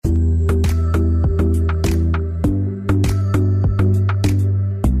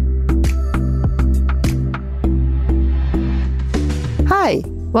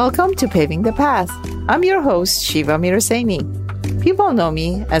Welcome to Paving the Path. I'm your host, Shiva Mirasaini. People know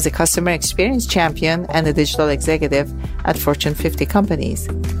me as a customer experience champion and a digital executive at Fortune 50 companies.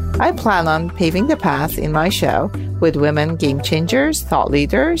 I plan on paving the path in my show with women game changers, thought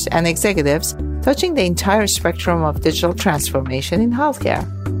leaders, and executives touching the entire spectrum of digital transformation in healthcare.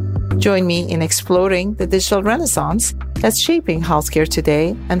 Join me in exploring the digital renaissance that's shaping healthcare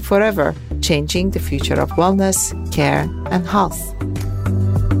today and forever, changing the future of wellness, care, and health.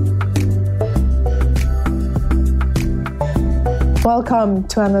 Welcome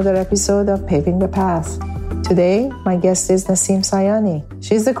to another episode of Paving the Path. Today, my guest is Naseem Sayani.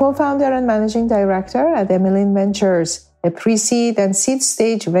 She's the co-founder and managing director at Emeline Ventures, a pre-seed and seed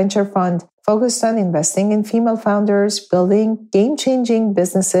stage venture fund focused on investing in female founders, building game-changing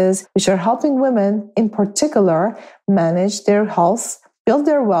businesses which are helping women, in particular, manage their health, build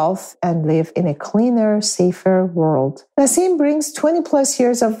their wealth, and live in a cleaner, safer world. Naseem brings 20 plus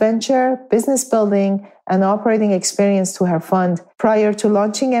years of venture, business building, and operating experience to her fund. Prior to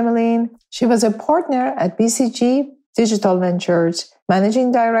launching Emeline, she was a partner at BCG Digital Ventures,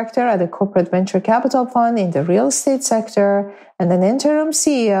 managing director at a corporate venture capital fund in the real estate sector, and an interim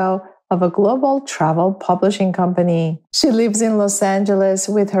CEO of a global travel publishing company. She lives in Los Angeles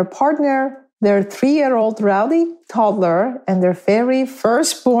with her partner, their 3-year-old rowdy toddler, and their very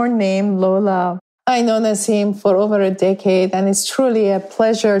firstborn named Lola. I know Naseem for over a decade, and it's truly a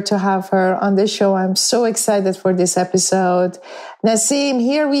pleasure to have her on the show. I'm so excited for this episode. Naseem,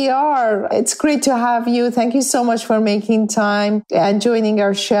 here we are. It's great to have you. Thank you so much for making time and joining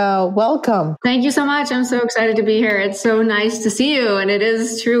our show. Welcome. Thank you so much. I'm so excited to be here. It's so nice to see you. And it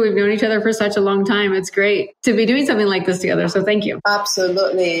is true. We've known each other for such a long time. It's great to be doing something like this together. So thank you.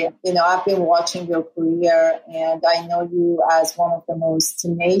 Absolutely. I've been watching your career, and I know you as one of the most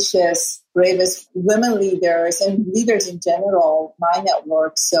tenacious, bravest women leaders and leaders in general, my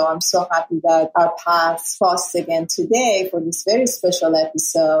network. So I'm so happy that our paths crossed again today for this very special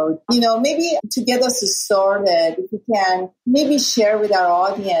episode. Maybe to get us started, if you can maybe share with our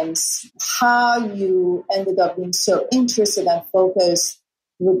audience how you ended up being so interested and focused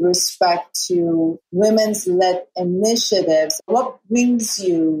with respect to women's led initiatives. What brings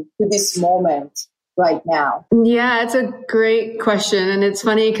you to this moment right now? Yeah, it's a great question. And it's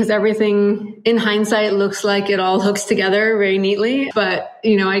funny because everything in hindsight looks like it all hooks together very neatly. But,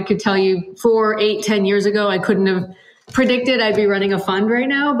 I could tell you 4, 8, 10 years ago, I couldn't have predicted I'd be running a fund right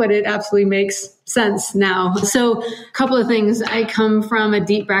now, but it absolutely makes sense now. So a couple of things. I come from a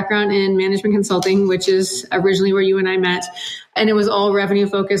deep background in management consulting, which is originally where you and I met. And it was all revenue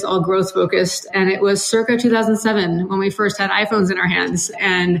focused, all growth focused. And it was circa 2007 when we first had iPhones in our hands,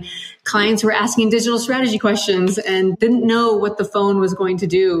 and clients were asking digital strategy questions and didn't know what the phone was going to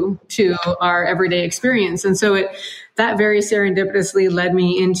do to our everyday experience. And so that very serendipitously led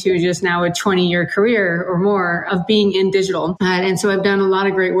me into just now a 20-year career or more of being in digital. And so I've done a lot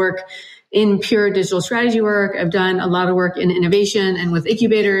of great work in pure digital strategy work. I've done a lot of work in innovation and with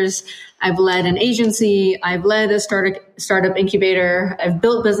incubators. I've led an agency. I've led a startup incubator. I've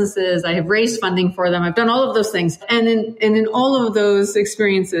built businesses. I have raised funding for them. I've done all of those things. And in all of those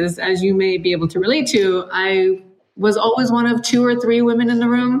experiences, as you may be able to relate to, I was always one of 2 or 3 women in the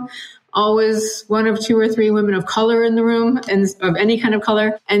room. Always one of 2 or 3 women of color in the room, and of any kind of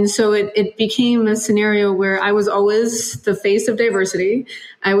color. And so it became a scenario where I was always the face of diversity.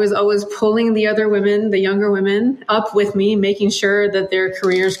 I was always pulling the other women, the younger women, up with me, making sure that their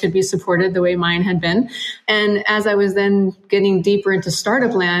careers could be supported the way mine had been. And as I was then getting deeper into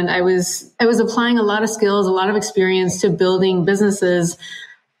startup land, I was applying a lot of skills, a lot of experience to building businesses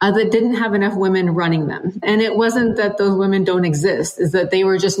that didn't have enough women running them. And it wasn't that those women don't exist, is that they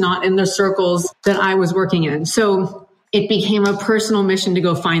were just not in the circles that I was working in. So it became a personal mission to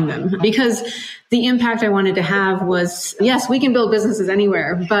go find them, because the impact I wanted to have was, yes, we can build businesses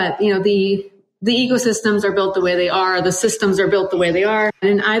anywhere, but the ecosystems are built the way they are, the systems are built the way they are,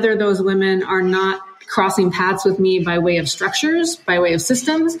 and either those women are not crossing paths with me by way of structures, by way of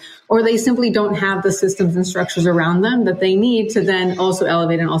systems, or they simply don't have the systems and structures around them that they need to then also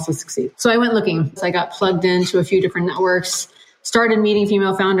elevate and also succeed. So I went looking. So I got plugged into a few different networks, started meeting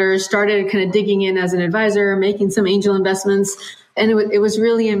female founders, started kind of digging in as an advisor, making some angel investments. And it was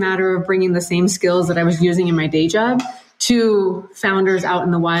really a matter of bringing the same skills that I was using in my day job to founders out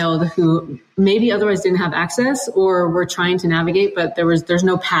in the wild who maybe otherwise didn't have access or were trying to navigate, but there's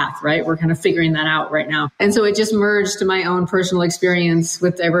no path, right? We're kind of figuring that out right now. And so it just merged to my own personal experience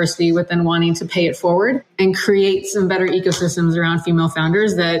with diversity, with then wanting to pay it forward and create some better ecosystems around female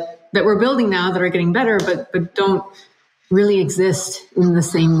founders that we're building now that are getting better, but don't really exist in the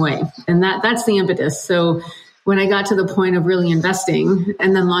same way. And that's the impetus. So when I got to the point of really investing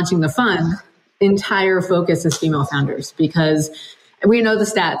and then launching the fund, entire focus is female founders, because we know the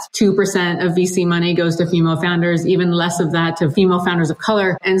stats, 2% of VC money goes to female founders, even less of that to female founders of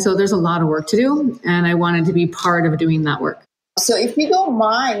color. And so there's a lot of work to do. And I wanted to be part of doing that work. So if you don't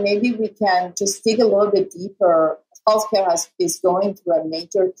mind, maybe we can just dig a little bit deeper. Healthcare is going through a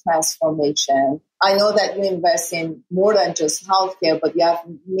major transformation. I know that you invest in more than just healthcare, but you have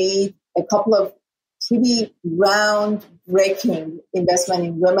made a couple of pretty groundbreaking investment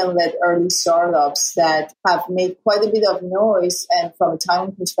in women-led early startups that have made quite a bit of noise. And from a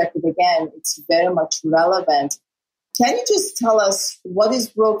timing perspective, again, it's very much relevant. Can you just tell us what is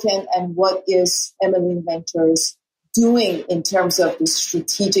broken and what is Emelin Ventures doing in terms of the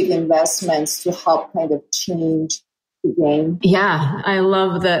strategic investments to help kind of change the game? Yeah, I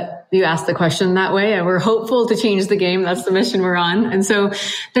love that you asked the question that way. We're hopeful to change the game. That's the mission we're on. And so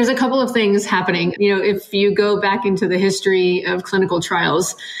there's a couple of things happening. If you go back into the history of clinical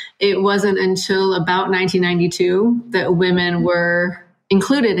trials, it wasn't until about 1992 that women were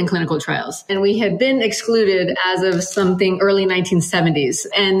included in clinical trials. And we had been excluded as of something early 1970s.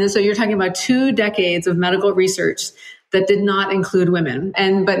 And so you're talking about 2 decades of medical research that did not include women.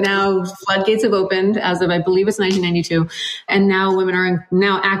 But now floodgates have opened as of, I believe it's 1992. And now women are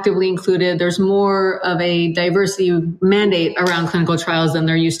now actively included. There's more of a diversity mandate around clinical trials than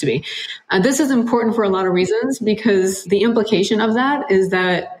there used to be. This is important for a lot of reasons, because the implication of that is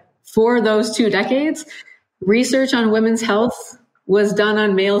that for those 2 decades, research on women's health was done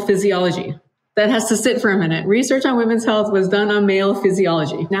on male physiology. That has to sit for a minute. Research on women's health was done on male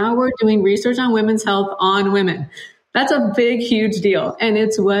physiology. Now we're doing research on women's health on women. That's a big, huge deal. And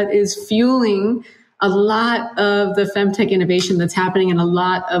it's what is fueling a lot of the femtech innovation that's happening and a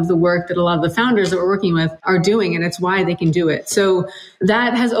lot of the work that a lot of the founders that we're working with are doing. And it's why they can do it. So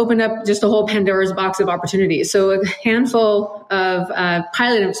that has opened up just a whole Pandora's box of opportunities. So a handful of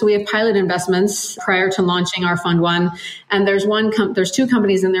so we have pilot investments prior to launching our Fund 1. And there's there's 2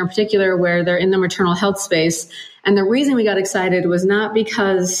 companies in there in particular where they're in the maternal health space. And the reason we got excited was not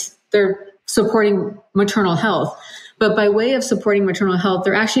because they're supporting maternal health, but by way of supporting maternal health,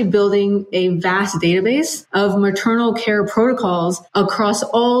 they're actually building a vast database of maternal care protocols across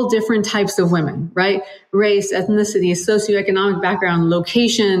all different types of women, right? Race, ethnicity, socioeconomic background,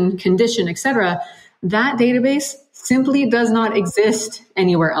 location, condition, etc. That database simply does not exist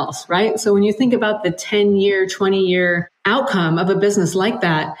anywhere else, right? So when you think about the 10-year, 20-year outcome of a business like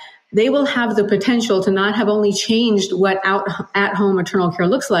that, they will have the potential to not have only changed what at-home maternal care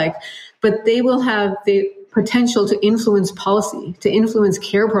looks like, but they will have the potential to influence policy, to influence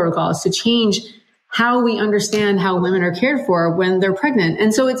care protocols, to change how we understand how women are cared for when they're pregnant.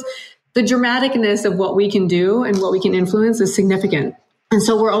 And so it's the dramaticness of what we can do and what we can influence is significant. And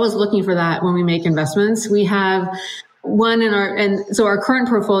so we're always looking for that when we make investments. We have one so our current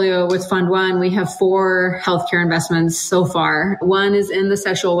portfolio with Fund 1, we have 4 healthcare investments so far. One is in the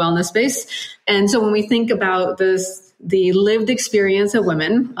sexual wellness space. And so when we think about the lived experience of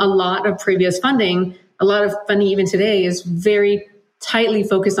women, a lot of funding even today is very tightly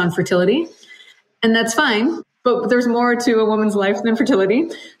focused on fertility. And that's fine, but there's more to a woman's life than fertility.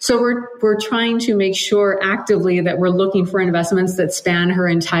 So we're trying to make sure actively that we're looking for investments that span her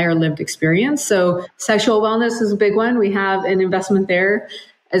entire lived experience. So sexual wellness is a big one. We have an investment there.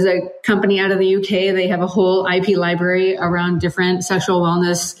 As a company out of the UK, they have a whole IP library around different sexual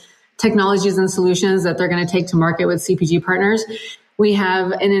wellness technologies and solutions that they're going to take to market with CPG partners. We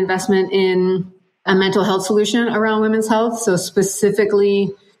have an investment in a mental health solution around women's health. So specifically,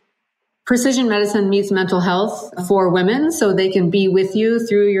 precision medicine meets mental health for women, so they can be with you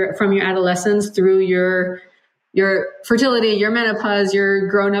from your adolescence through your fertility, your menopause, your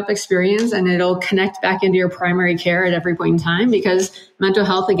grown-up experience, and it'll connect back into your primary care at every point in time, because mental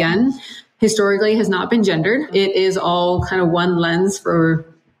health, again, historically has not been gendered. It is all kind of one lens for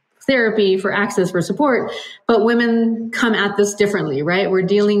therapy, for access, for support, but women come at this differently, right? We're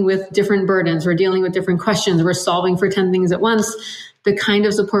dealing with different burdens. We're dealing with different questions. We're solving for 10 things at once. The kind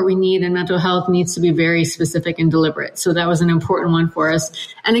of support we need in mental health needs to be very specific and deliberate. So that was an important one for us.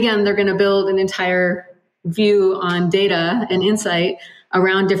 And again, they're going to build an entire view on data and insight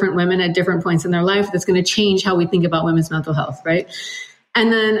around different women at different points in their life that's going to change how we think about women's mental health, right?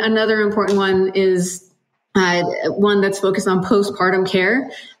 And then another important one is one that's focused on postpartum care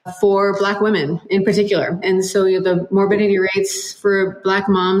for Black women in particular. And so the morbidity rates for Black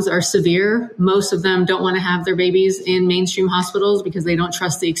moms are severe. Most of them don't want to have their babies in mainstream hospitals because they don't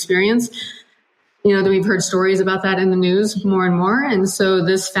trust the experience. We've heard stories about that in the news more and more. And so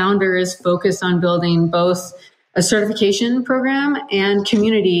this founder is focused on building both a certification program and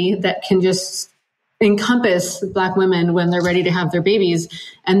community that can just encompass Black women when they're ready to have their babies,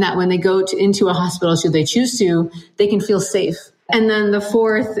 and that when they go into a hospital, should they choose to, they can feel safe. And then the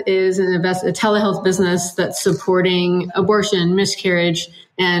fourth is a telehealth business that's supporting abortion, miscarriage,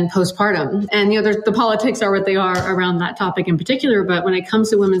 and postpartum. And the politics are what they are around that topic in particular. But when it comes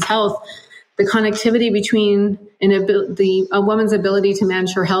to women's health, the connectivity between a woman's ability to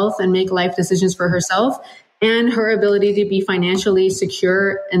manage her health and make life decisions for herself and her ability to be financially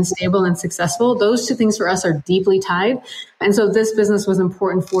secure and stable and successful, those two things for us are deeply tied. And so this business was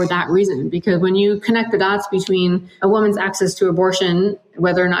important for that reason, because when you connect the dots between a woman's access to abortion,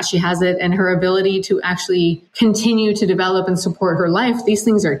 whether or not she has it, and her ability to actually continue to develop and support her life, these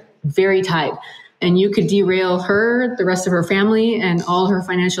things are very tied. And you could derail her, the rest of her family, and all her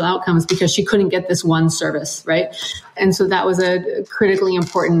financial outcomes because she couldn't get this one service, right? And so that was a critically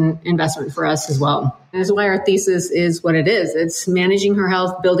important investment for us as well. And that's why our thesis is what it is. It's managing her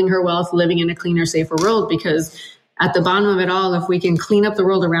health, building her wealth, living in a cleaner, safer world, because at the bottom of it all, if we can clean up the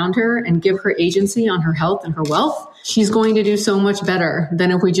world around her and give her agency on her health and her wealth, she's going to do so much better than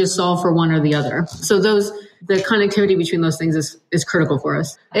if we just solve for one or the other. So the connectivity between those things is critical for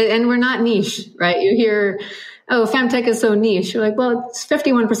us. And we're not niche, right? You hear, oh, femtech is so niche. You're like, well, it's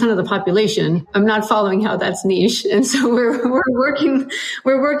 51% of the population. I'm not following how that's niche. And so we're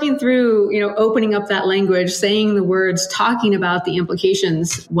working through, opening up that language, saying the words, talking about the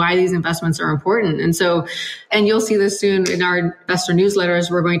implications, why these investments are important. And you'll see this soon in our investor newsletters.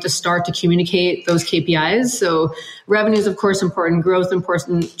 We're going to start to communicate those KPIs. So revenue is, of course, important, growth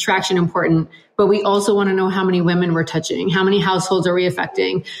important, traction important. But we also want to know how many women we're touching, how many households are we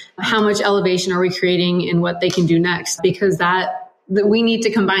affecting, how much elevation are we creating in what they can do next, because that we need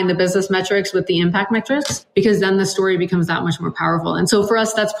to combine the business metrics with the impact metrics, because then the story becomes that much more powerful. And so for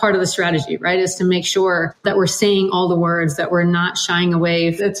us, that's part of the strategy, right? Is to make sure that we're saying all the words, that we're not shying away.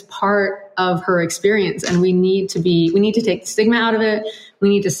 It's part of her experience. And we need to take the stigma out of it. We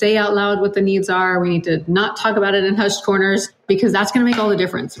need to say out loud what the needs are. We need to not talk about it in hushed corners, because that's going to make all the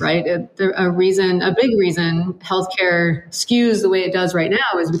difference, right? A big reason healthcare skews the way it does right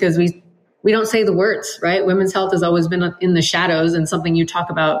now is because we don't say the words, right? Women's health has always been in the shadows and something you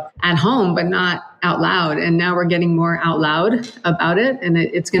talk about at home, but not out loud. And now we're getting more out loud about it, and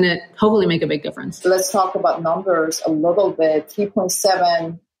it's going to hopefully make a big difference. So let's talk about numbers a little bit.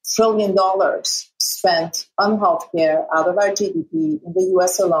 $3.7 trillion spent on healthcare out of our GDP in the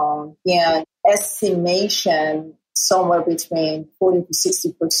US alone, and estimation somewhere between 40 to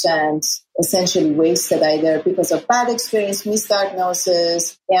 60% essentially wasted either because of bad experience,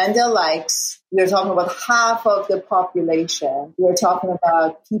 misdiagnosis, and the likes. We're talking about half of the population. We're talking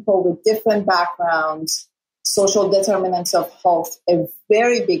about people with different backgrounds, social determinants of health, a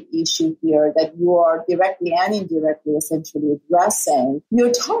very big issue here that you are directly and indirectly essentially addressing.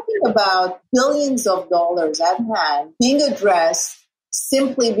 You're talking about billions of dollars at hand being addressed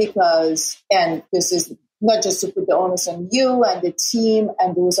simply because, and this is not just to put the onus on you and the team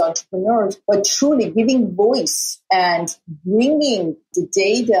and those entrepreneurs, but truly giving voice and bringing the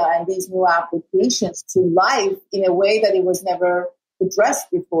data and these new applications to life in a way that it was never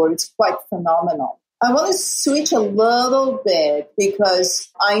addressed before. It's quite phenomenal. I want to switch a little bit because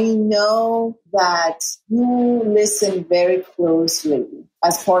I know that you listen very closely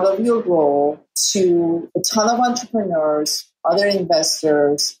as part of your role to a ton of entrepreneurs, other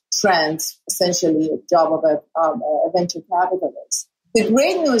investors, trends, essentially a job of a venture capitalist. The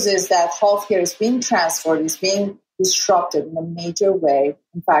great news is that healthcare is being transformed, is being disrupted in a major way,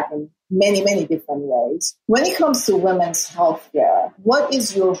 in fact, in many, many different ways. When it comes to women's healthcare, what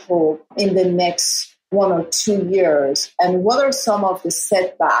is your hope in the next 1 or 2 years? And what are some of the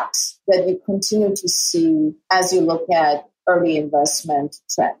setbacks that you continue to see as you look at early investment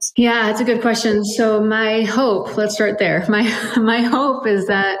trends? Yeah, it's a good question. So my hope, let's start there. My hope is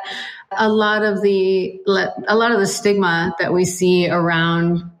that a lot of the stigma that we see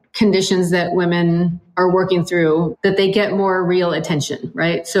around conditions that women are working through, that they get more real attention,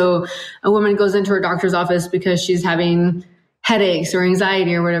 right? So a woman goes into her doctor's office because she's having headaches or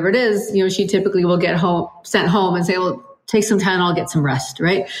anxiety or whatever it is, she typically will get sent home and say, well, take some time, I'll get some rest,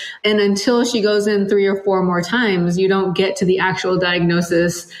 right? And until she goes in 3 or 4 more times, you don't get to the actual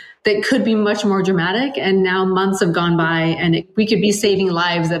diagnosis that could be much more dramatic. And now months have gone by, and we could be saving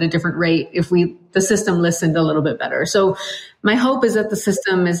lives at a different rate if the system listened a little bit better. So my hope is that the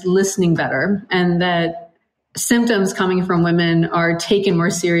system is listening better, and that symptoms coming from women are taken more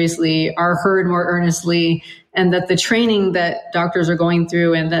seriously, are heard more earnestly, and that the training that doctors are going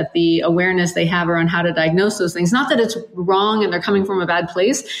through and that the awareness they have around how to diagnose those things, not that it's wrong and they're coming from a bad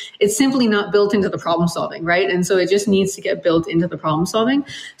place, it's simply not built into the problem solving, right? And so it just needs to get built into the problem solving.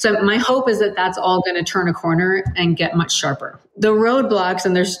 So my hope is that that's all going to turn a corner and get much sharper. The roadblocks,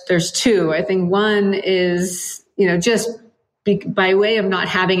 and there's two. I think one is, just by way of not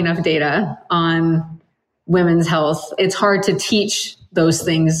having enough data on women's health, it's hard to teach those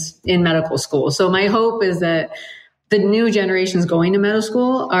things in medical school. So my hope is that the new generations going to medical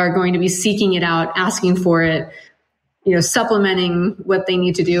school are going to be seeking it out, asking for it, supplementing what they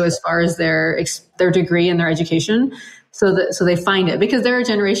need to do as far as their degree and their education, so they find it, because they're a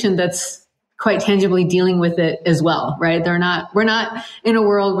generation that's quite tangibly dealing with it as well, right? We're not in a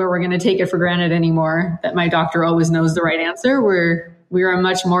world where we're going to take it for granted anymore that my doctor always knows the right answer. We're a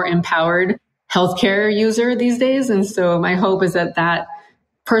much more empowered healthcare user these days. And so my hope is that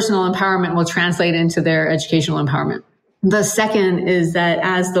personal empowerment will translate into their educational empowerment. The second is that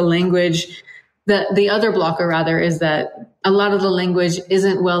as the language, the other blocker rather, is that a lot of the language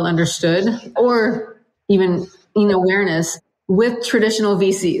isn't well understood or even in awareness with traditional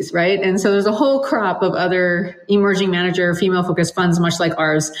VCs, right? And so there's a whole crop of other emerging manager, female-focused funds, much like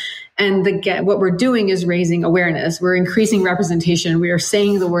ours. And what we're doing is raising awareness. We're increasing representation. We are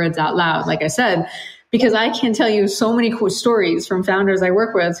saying the words out loud, like I said, because I can tell you so many cool stories from founders I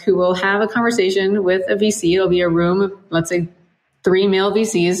work with who will have a conversation with a VC. It'll be a room of, let's say, 3 male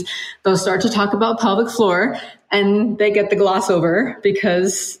VCs. They'll start to talk about pelvic floor, and they get the gloss over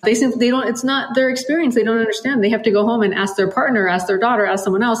because it's not their experience. They don't understand. They have to go home and ask their partner, ask their daughter, ask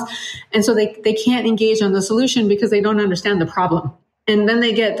someone else. And so they can't engage on the solution because they don't understand the problem. And then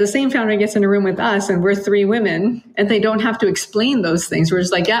the same founder gets in a room with us, and we're 3 women, and they don't have to explain those things. We're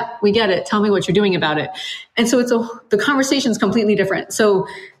just like, yeah, we get it. Tell me what you're doing about it. And so the conversation's completely different. So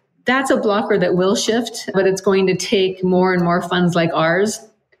that's a blocker that will shift, but it's going to take more and more funds like ours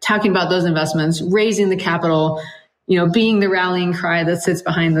talking about those investments, raising the capital, being the rallying cry that sits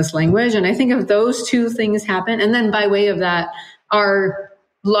behind this language. And I think if those 2 things happen, and then by way of that, our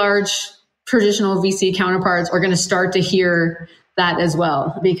large traditional VC counterparts are going to start to hear that as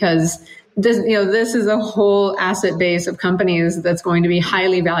well, because this is a whole asset base of companies that's going to be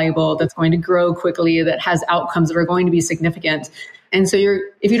highly valuable, that's going to grow quickly, that has outcomes that are going to be significant. And so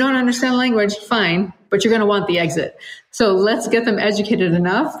if you don't understand language, fine, but you're going to want the exit. So let's get them educated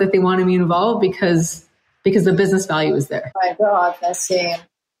enough that they want to be involved because the business value is there. My God, Nassim.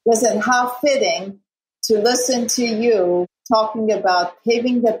 Listen, how fitting to listen to you talking about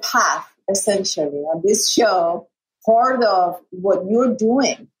paving the path, essentially, on this show. Part of what you're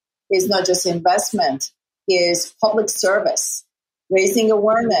doing is not just investment, is public service, raising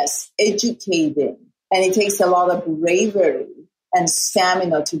awareness, educating. And it takes a lot of bravery and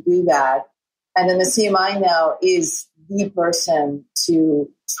stamina to do that. And then Nassim, I know, is the person to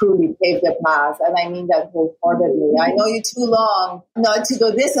truly pave the path. And I mean that wholeheartedly. I know you too long not to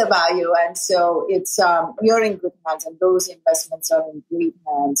go this about you. And so it's you're in good hands, and those investments are in great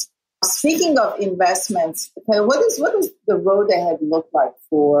hands. Speaking of investments, what does the road ahead look like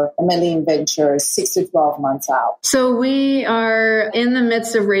for Emeline Ventures 6 to 12 months out? So we are in the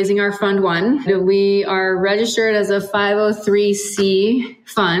midst of raising our Fund 1. We are registered as a 503c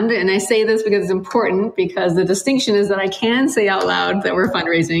fund. And I say this because it's important, because the distinction is that I can say out loud that we're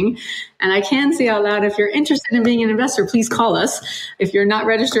fundraising. And I can say out loud, if you're interested in being an investor, please call us. If you're not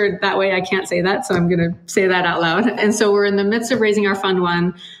registered that way, I can't say that. So I'm going to say that out loud. And so we're in the midst of raising our Fund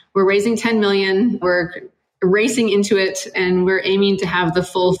 1. We're raising 10 million. We're racing into it, and we're aiming to have the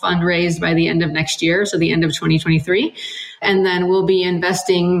full fund raised by the end of next year, so the end of 2023. And then we'll be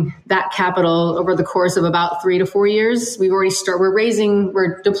investing that capital over the course of about 3 to 4 years.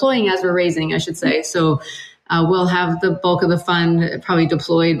 We're deploying as we're raising, I should say. So we'll have the bulk of the fund probably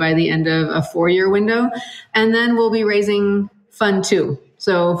deployed by the end of a 4-year window. And then we'll be raising Fund 2.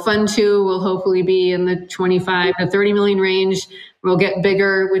 So Fund 2 will hopefully be in the 25 to 30 million range. We'll get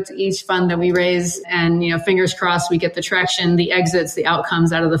bigger with each fund that we raise, and, fingers crossed we get the traction, the exits, the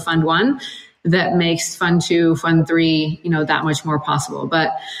outcomes out of the Fund 1 that makes Fund 2, Fund 3, that much more possible.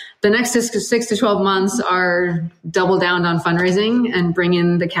 But the next 6 to 12 months are double down on fundraising and bring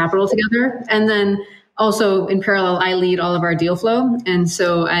in the capital together. And then also in parallel, I lead all of our deal flow. And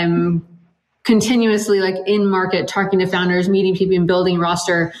so I'm continuously in market, talking to founders, meeting people, and building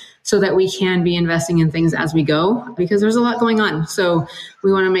roster so that we can be investing in things as we go, because there's a lot going on. So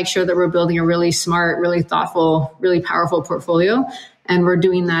we want to make sure that we're building a really smart, really thoughtful, really powerful portfolio. And we're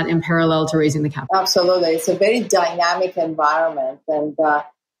doing that in parallel to raising the capital. Absolutely. It's a very dynamic environment. And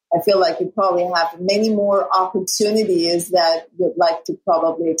I feel like you probably have many more opportunities that you'd like to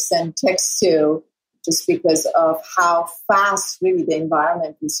probably extend text to, just because of how fast really the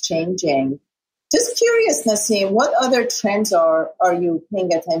environment is changing. Just curious, Naseem, what other trends are you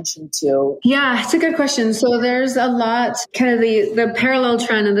paying attention to? Yeah, it's a good question. So there's a lot, kind of the parallel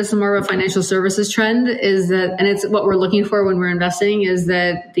trend, and this is more of a financial services trend, is that, and it's what we're looking for when we're investing, is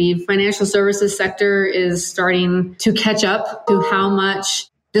that the financial services sector is starting to catch up to how much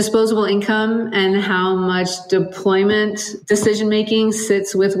disposable income and how much deployment decision-making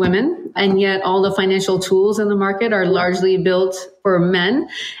sits with women. And yet all the financial tools in the market are largely built for men.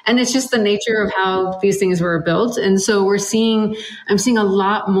 And it's just the nature of how these things were built. And so I'm seeing a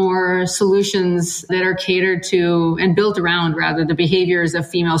lot more solutions that are catered to and built around, rather, the behaviors of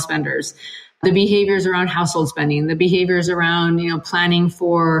female spenders, the behaviors around household spending, the behaviors around, planning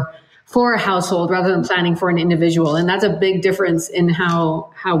for a household rather than planning for an individual. And that's a big difference in how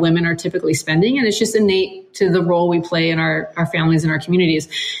women are typically spending. And it's just innate to the role we play in our families and our communities.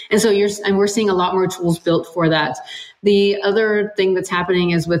 And so we're seeing a lot more tools built for that. The other thing that's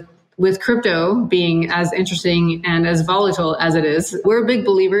happening is with crypto being as interesting and as volatile as it is, we're big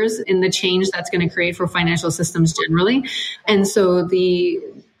believers in the change that's going to create for financial systems generally. And so the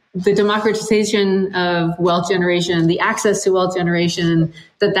democratization of wealth generation, the access to wealth generation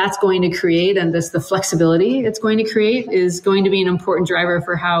that's going to create, and the flexibility it's going to create, is going to be an important driver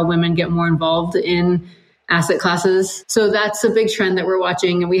for how women get more involved in asset classes. So that's a big trend that we're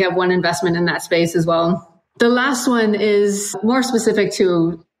watching. And we have one investment in that space as well. The last one is more specific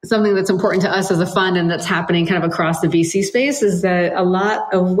to something that's important to us as a fund, and that's happening kind of across the VC space, is that a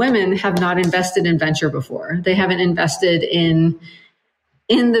lot of women have not invested in venture before. They haven't invested in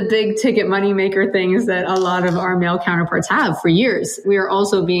the big ticket moneymaker things that a lot of our male counterparts have for years. We are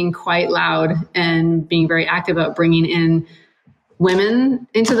also being quite loud and being very active about bringing in women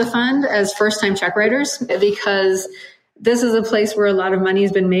into the fund as first-time check writers, because this is a place where a lot of money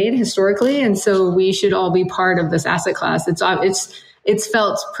has been made historically. And so we should all be part of this asset class. It's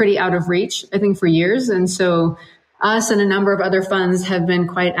felt pretty out of reach, I think, for years. And so us and a number of other funds have been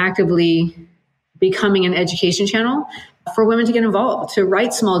quite actively becoming an education channel for women to get involved, to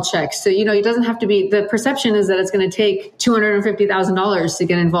write small checks. So, it doesn't have to be, the perception is that it's going to take $250,000 to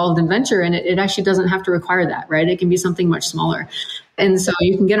get involved in venture. And it actually doesn't have to require that, right? It can be something much smaller. And so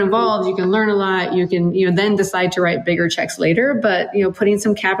you can get involved, you can learn a lot, you can, then decide to write bigger checks later. But, putting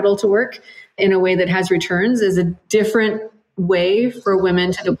some capital to work in a way that has returns is a different way for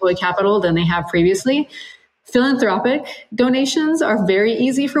women to deploy capital than they have previously. Philanthropic donations are very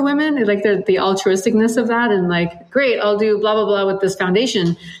easy for women, like the altruisticness of that, and like, great, I'll do blah, blah, blah with this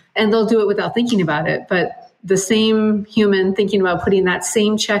foundation, and they'll do it without thinking about it. But the same human thinking about putting that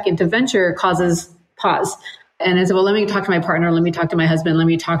same check into venture causes pause. And it's, well, let me talk to my partner, let me talk to my husband, let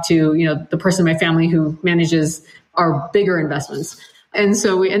me talk to, the person in my family who manages our bigger investments. And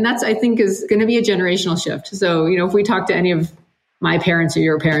so, and that's, I think, is going to be a generational shift. So, if we talk to any of my parents or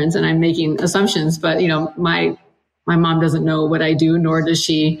your parents, and I'm making assumptions, but my mom doesn't know what I do, nor could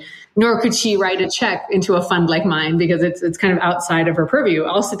she write a check into a fund like mine, because it's kind of outside of her purview.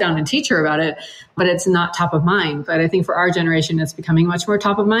 I'll sit down and teach her about it, but it's not top of mind. But I think for our generation, it's becoming much more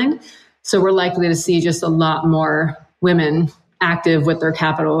top of mind. So we're likely to see just a lot more women active with their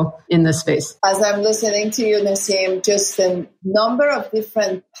capital in this space. As I'm listening to you, Naseem, just a number of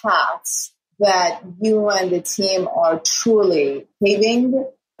different paths that you and the team are truly paving,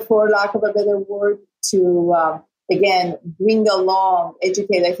 for lack of a better word, to, again, bring along,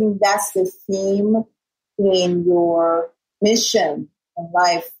 educate. I think that's the theme in your mission in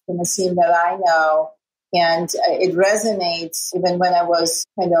life, the Naseem that I know. And it resonates even when I was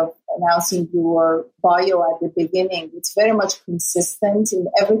kind of announcing your bio at the beginning. It's very much consistent in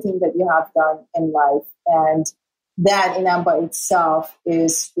everything that you have done in life. And that in and by itself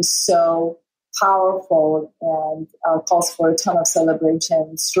is so powerful and calls for a ton of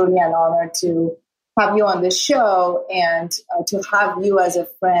celebration. It's truly an honor to have you on the show and to have you as a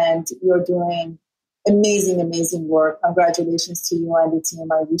friend. You're doing amazing, amazing work. Congratulations to you and the team.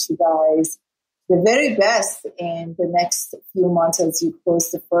 I wish you guys the very best in the next few months as you close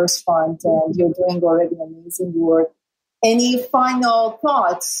the first fund, and you're doing already amazing work. Any final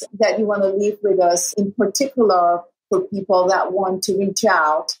thoughts that you want to leave with us, in particular for people that want to reach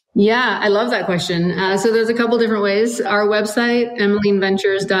out Yeah, I love that question. So there's a couple different ways. Our website,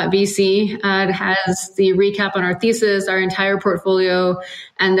 emilineventures.vc, has the recap on our thesis, our entire portfolio,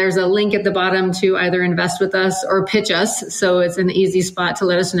 and there's a link at the bottom to either invest with us or pitch us. So it's an easy spot to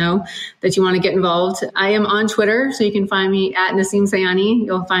let us know that you want to get involved. I am on Twitter, so you can find me at Naseem Sayani.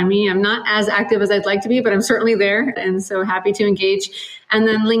 You'll find me. I'm not as active as I'd like to be, but I'm certainly there, and so happy to engage. And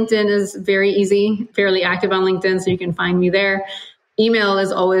then LinkedIn is very easy, fairly active on LinkedIn, so you can find me there. Email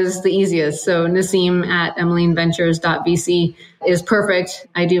is always the easiest. So Naseem at emilineventures.vc is perfect.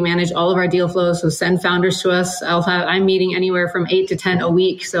 I do manage all of our deal flows. So send founders to us. I'm meeting anywhere from 8 to 10 a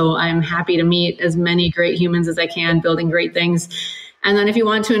week. So I'm happy to meet as many great humans as I can, building great things. And then if you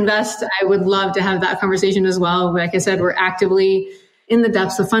want to invest, I would love to have that conversation as well. Like I said, we're actively in the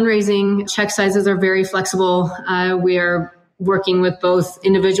depths of fundraising. Check sizes are very flexible. We are working with both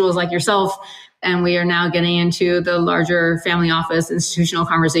individuals like yourself, and we are now getting into the larger family office institutional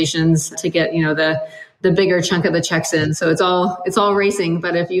conversations to get, the bigger chunk of the checks in. So it's all racing.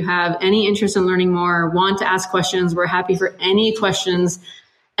 But if you have any interest in learning more, want to ask questions, we're happy for any questions,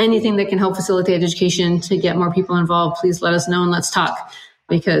 anything that can help facilitate education to get more people involved. Please let us know and let's talk,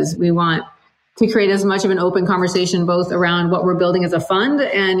 because we want to create as much of an open conversation, both around what we're building as a fund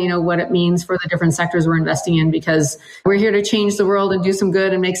and, what it means for the different sectors we're investing in, because we're here to change the world and do some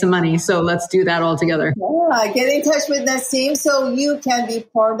good and make some money. So let's do that all together. Yeah, get in touch with Naseem so you can be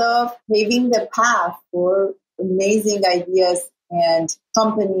part of paving the path for amazing ideas and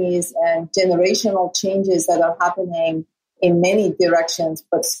companies and generational changes that are happening in many directions,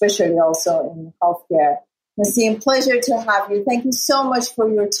 but especially also in healthcare. Naseem, pleasure to have you. Thank you so much for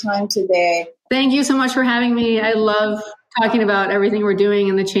your time today. Thank you so much for having me. I love talking about everything we're doing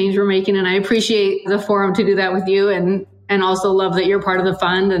and the change we're making. And I appreciate the forum to do that with you, and also love that you're part of the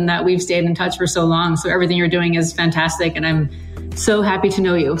fund and that we've stayed in touch for so long. So everything you're doing is fantastic, and I'm so happy to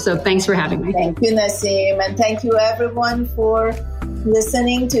know you. So thanks for having me. Thank you, Naseem. And thank you, everyone, for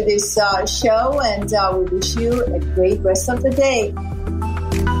listening to this show. And we wish you a great rest of the day.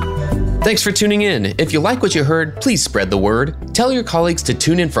 Thanks for tuning in. If you like what you heard, please spread the word. Tell your colleagues to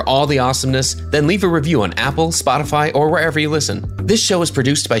tune in for all the awesomeness, then leave a review on Apple, Spotify, or wherever you listen. This show is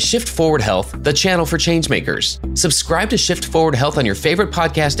produced by Shift Forward Health, the channel for changemakers. Subscribe to Shift Forward Health on your favorite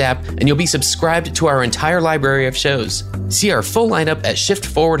podcast app, and you'll be subscribed to our entire library of shows. See our full lineup at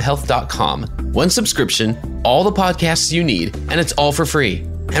shiftforwardhealth.com. One subscription, all the podcasts you need, and it's all for free.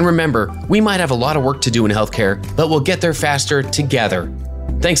 And remember, we might have a lot of work to do in healthcare, but we'll get there faster together.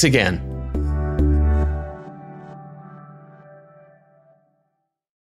 Thanks again.